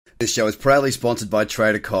This show is proudly sponsored by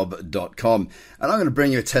TraderCobb.com, and I'm going to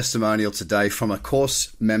bring you a testimonial today from a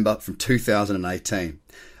course member from 2018.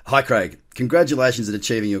 Hi Craig, congratulations on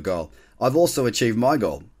achieving your goal. I've also achieved my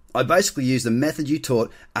goal. I basically used the method you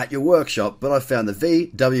taught at your workshop, but I found the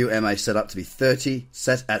VWMA setup to be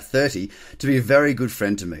set at 30 to be a very good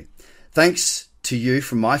friend to me. Thanks to you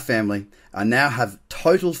from my family, I now have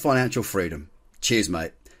total financial freedom. Cheers,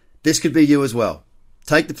 mate. This could be you as well.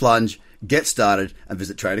 Take the plunge, get started, and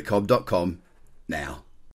visit TraderCobb.com now.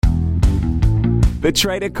 The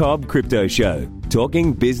Trader Cobb Crypto Show,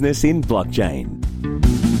 talking business in blockchain.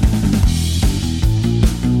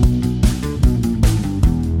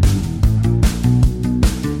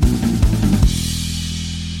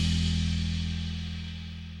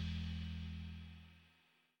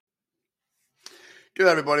 Good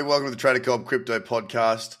day, everybody. Welcome to the Trader Cobb Crypto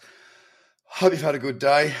Podcast. Hope you've had a good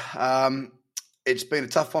day. It's been a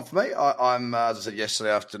tough one for me. I'm as I said yesterday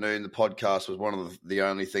afternoon, the podcast was one of the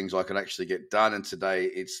only things I could actually get done. And today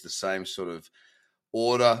it's the same sort of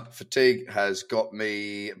order. Fatigue has got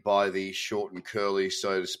me by the short and curly,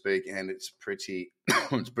 so to speak. And it's pretty,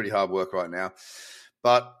 it's pretty hard work right now.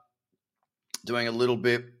 But doing a little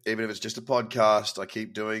bit, even if it's just a podcast, I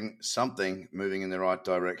keep doing something moving in the right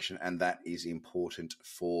direction. And that is important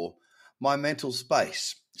for my mental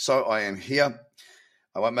space. So I am here.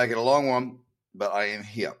 I won't make it a long one, but I am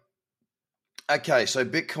here. Okay, so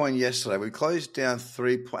Bitcoin yesterday, we closed down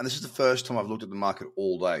and this is the first time I've looked at the market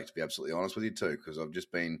all day, to be absolutely honest with you too, because I've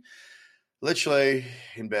just been literally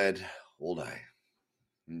in bed all day.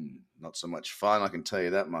 Not so much fun, I can tell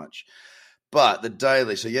you that much. But the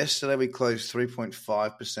daily, so yesterday we closed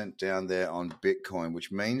 3.5% down there on Bitcoin,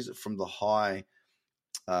 which means that from the high,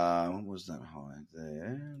 what was that high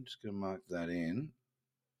there? I'm just going to mark that in.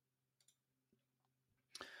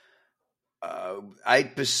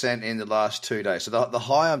 8% in the last 2 days. So the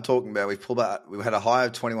high I'm talking about, we had a high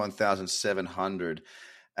of 21,700,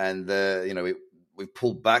 and we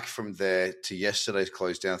pulled back from there to yesterday's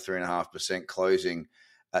close down 3.5%, closing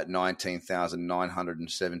at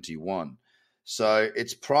 19,971. So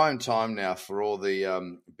it's prime time now for all the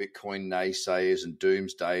Bitcoin naysayers and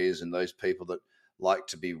doomsdayers and those people that like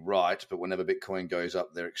to be right, but whenever Bitcoin goes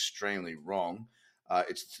up, they're extremely wrong.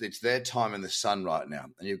 It's their time in the sun right now,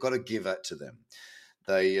 and you've got to give that to them.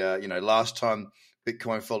 They, last time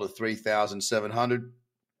Bitcoin fell to 3,700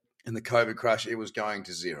 in the COVID crash, it was going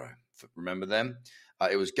to zero. Remember them?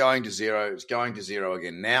 It was going to zero. It's going to zero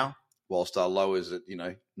again now, whilst our low is at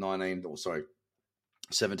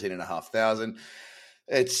 17,500.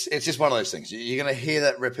 It's just one of those things. You're going to hear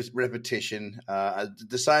that repetition,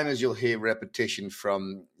 the same as you'll hear repetition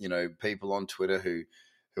from people on Twitter who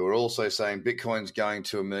are also saying Bitcoin's going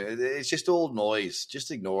to a million. It's just all noise.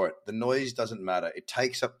 Just ignore it. The noise doesn't matter. It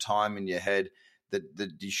takes up time in your head that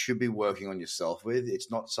you should be working on yourself with. It's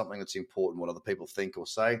not something that's important what other people think or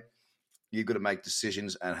say. You've got to make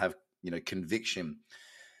decisions and have conviction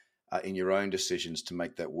in your own decisions to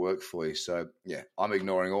make that work for you. So yeah, I'm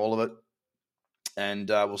ignoring all of it, and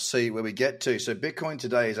we'll see where we get to. So Bitcoin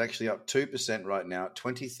today is actually up 2% right now,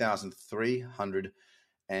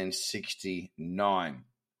 20,369.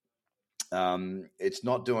 It's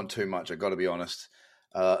not doing too much, I've got to be honest.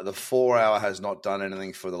 The 4 hour has not done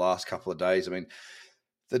anything for the last couple of days. I mean,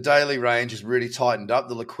 the daily range has really tightened up.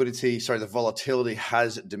 The volatility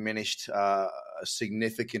has diminished a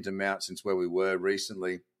significant amount since where we were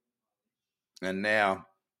recently. And now,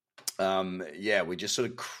 we're just sort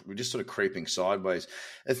of creeping sideways.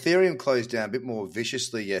 Ethereum closed down a bit more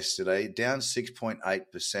viciously yesterday, down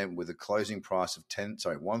 6.8% with a closing price of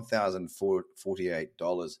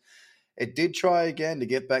 $1,048. It did try again to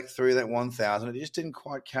get back through that 1,000. It just didn't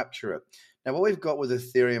quite capture it. Now, what we've got with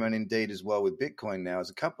Ethereum and indeed as well with Bitcoin now is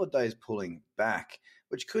a couple of days pulling back,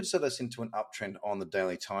 which could set us into an uptrend on the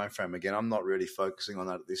daily time frame. Again, I'm not really focusing on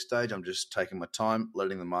that at this stage. I'm just taking my time,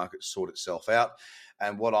 letting the market sort itself out.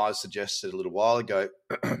 And what I suggested a little while ago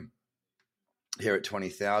here at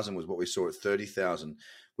 20,000 was what we saw at 30,000.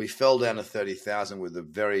 We fell down to 30,000 with a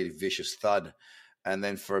very vicious thud. And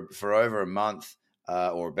then for over a month,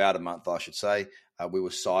 or about a month, I should say, we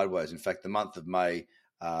were sideways. In fact, the month of May,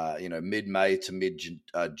 mid-May to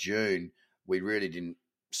mid-June, we really didn't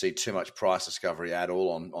see too much price discovery at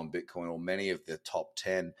all on Bitcoin or many of the top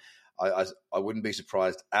 10. I wouldn't be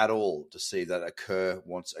surprised at all to see that occur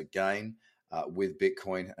once again with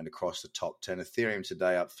Bitcoin and across the top 10. Ethereum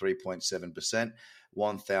today up 3.7%,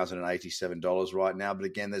 $1,087 right now. But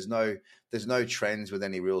again, there's no trends with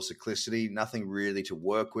any real cyclicity, nothing really to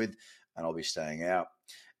work with. and I'll be staying out.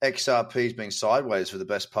 XRP's been sideways for the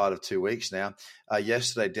best part of 2 weeks now.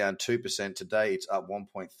 Yesterday down 2%. Today it's up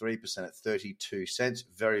 1.3% at 32 cents.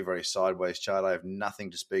 Very, very sideways chart. I have nothing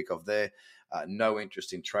to speak of there. No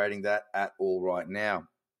interest in trading that at all right now.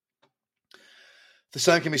 The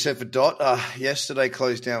same can be said for DOT. Yesterday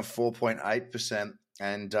closed down 4.8%,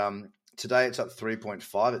 and today it's up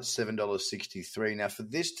 3.5% at $7.63. Now, for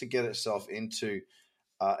this to get itself into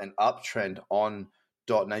an uptrend on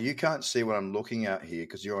DOT, now you can't see what I'm looking at here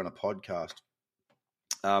because you're on a podcast.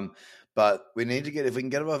 But we need to get, if we can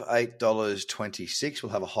get above $8.26,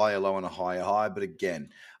 we'll have a higher low and a higher high. But again,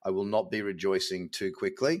 I will not be rejoicing too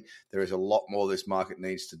quickly. There is a lot more this market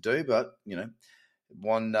needs to do, but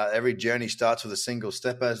every journey starts with a single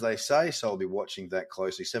step, as they say. So I'll be watching that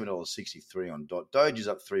closely. $7.63 on DOT. Doge is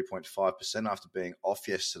up 3.5% after being off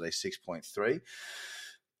yesterday, 6.3.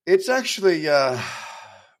 It's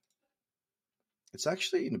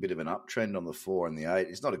actually in a bit of an uptrend on the 4 and the 8.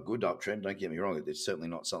 It's not a good uptrend, don't get me wrong. It's certainly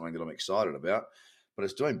not something that I'm excited about, but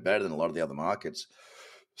it's doing better than a lot of the other markets.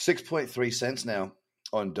 6.3 cents now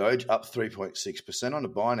on Doge, up 3.6%. On the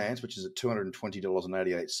Binance, which is at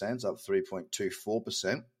 $220.88, up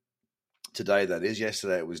 3.24%. Today, that is.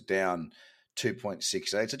 Yesterday, it was down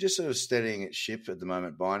 2.68. So just sort of steadying its ship at the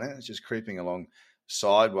moment, Binance. It's just creeping along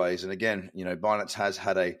sideways. And again, Binance has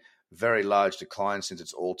had a very large decline since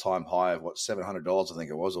its all-time high of, $700, I think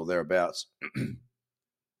it was, or thereabouts.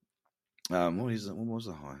 What was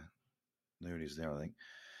the high? There it is there, I think.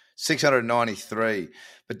 693.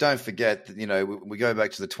 But don't forget that, we go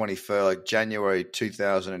back to the 23rd, January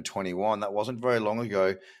 2021. That wasn't very long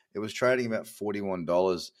ago. It was trading about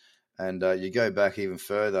 $41. And you go back even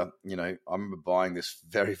further, I remember buying this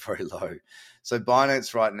very, very low. So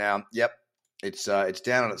Binance right now, yep, it's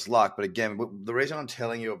down on its luck. But again, the reason I'm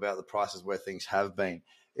telling you about the prices where things have been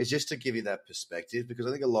is just to give you that perspective, because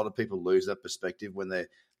I think a lot of people lose that perspective when they're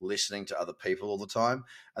listening to other people all the time.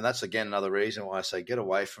 And that's, again, another reason why I say get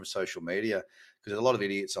away from social media, because there's a lot of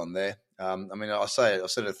idiots on there. I've said it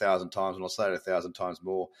 1,000 times, and I'll say it 1,000 times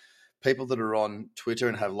more. People that are on Twitter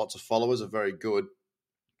and have lots of followers are very good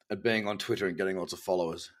at being on Twitter and getting lots of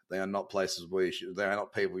followers. They are not places they are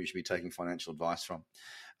not people you should be taking financial advice from.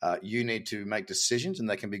 You need to make decisions, and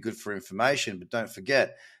they can be good for information, but don't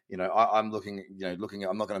forget, I'm looking,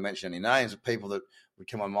 I'm not going to mention any names of people that would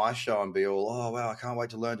come on my show and be all, oh, wow, I can't wait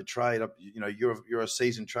to learn to trade. You're a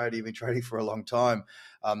seasoned trader. You've been trading for a long time.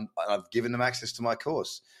 I've given them access to my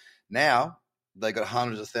course. Now they've got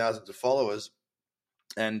hundreds of thousands of followers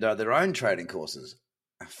and their own trading courses.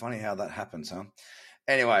 Funny how that happens, huh?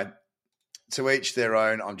 Anyway, to each their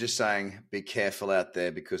own. I'm just saying be careful out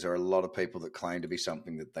there, because there are a lot of people that claim to be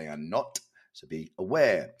something that they are not. So be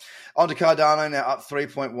aware. On to Cardano now, up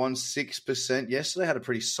 3.16%. Yesterday had a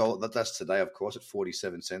pretty solid, that's today, of course, at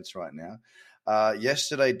 47 cents right now.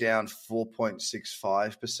 Yesterday down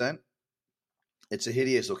 4.65%. It's a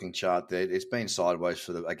hideous looking chart there. It's been sideways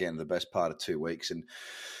for, the best part of 2 weeks. And,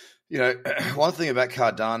 one thing about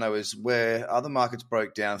Cardano is where other markets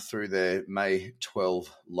broke down through their May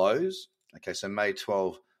 12 lows. Okay, so May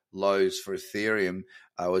 12 lows for Ethereum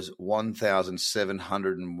was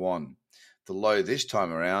 1,701. The low this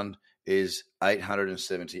time around is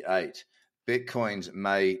 878. Bitcoin's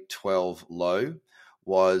May 12 low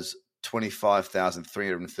was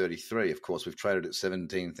 25,333. Of course, we've traded at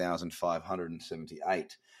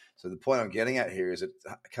 17,578. So the point I'm getting at here is that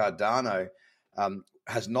Cardano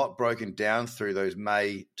has not broken down through those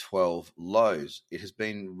May 12 lows. It has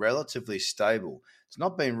been relatively stable. It's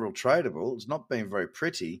not been real tradable. It's not been very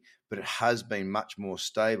pretty, but it has been much more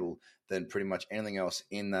stable than pretty much anything else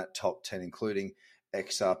in that top 10, including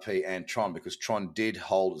XRP and Tron, because Tron did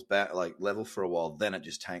hold its back level for a while. Then it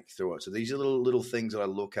just tanked through it. So these are little things that I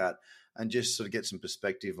look at and just sort of get some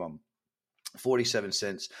perspective on. 47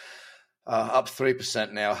 cents, up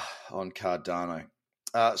 3% now on Cardano.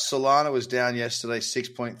 Solana was down yesterday,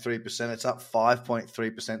 6.3%. It's up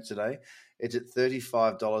 5.3% today. It's at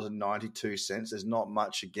 $35.92. There's not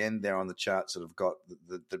much, again, there on the charts that have got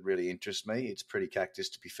that really interests me. It's pretty cactus,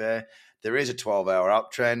 to be fair. There is a 12-hour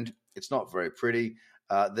uptrend. It's not very pretty.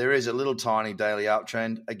 There is a little tiny daily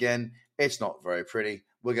uptrend. Again, it's not very pretty.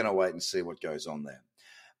 We're going to wait and see what goes on there.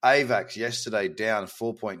 AVAX yesterday down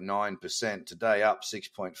 4.9%. Today up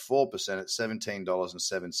 6.4% at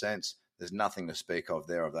 $17.07. There's nothing to speak of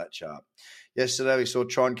there of that chart. Yesterday, we saw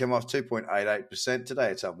Tron come off 2.88%.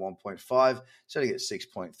 Today, it's up 1.5, sitting at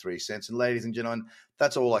 6.3 cents. And ladies and gentlemen,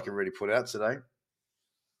 that's all I can really put out today.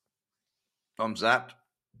 I'm zapped.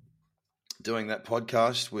 Doing that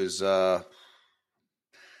podcast was took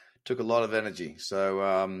a lot of energy. So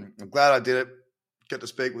I'm glad I did it. Get to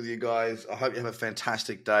speak with you guys. I hope you have a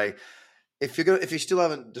fantastic day. if you still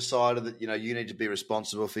haven't decided that you need to be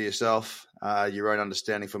responsible for yourself, your own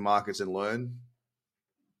understanding for markets and learn,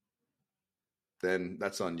 then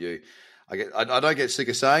that's on you. I don't get sick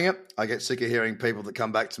of saying it. I get sick of hearing people that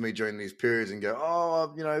come back to me during these periods and go,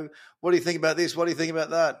 "Oh, what do you think about this? What do you think about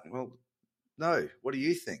that?" Well, no. What do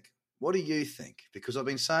you think? What do you think? Because I've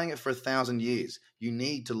been saying it for 1,000 years. You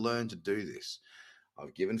need to learn to do this.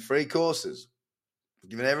 I've given free courses. I've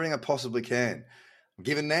given everything I possibly can. I'm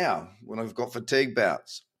giving now when I've got fatigue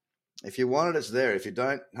bouts. If you want it, it's there. If you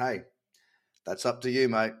don't, hey, that's up to you,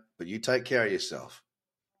 mate. But you take care of yourself.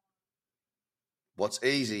 What's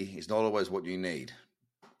easy is not always what you need.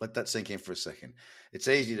 Let that sink in for a second. It's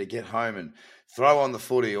easy to get home and throw on the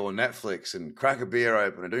footy or Netflix and crack a beer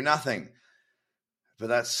open and do nothing. But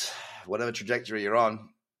that's whatever trajectory you're on,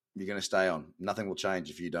 you're going to stay on. Nothing will change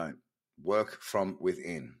if you don't. Work from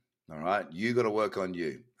within. All right? You got to work on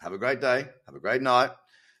you. Have a great day. Have a great night.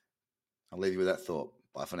 I'll leave you with that thought.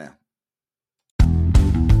 Bye for now.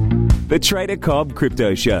 The Trader Cobb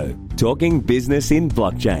Crypto Show, talking business in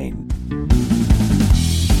blockchain.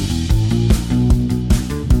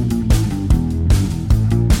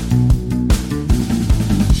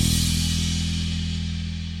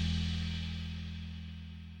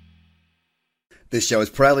 This show is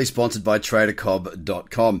proudly sponsored by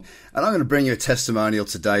TraderCobb.com, and I'm going to bring you a testimonial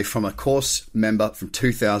today from a course member from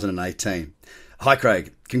 2018. Hi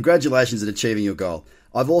Craig, congratulations on achieving your goal.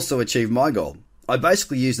 I've also achieved my goal. I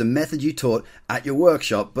basically used the method you taught at your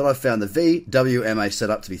workshop, but I found the VWMA set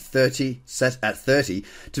at 30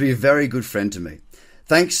 to be a very good friend to me.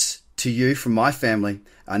 Thanks to you from my family,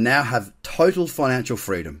 I now have total financial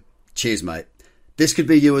freedom. Cheers mate. This could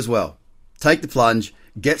be you as well. Take the plunge.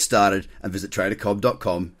 Get started and visit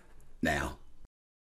TraderCobb.com now.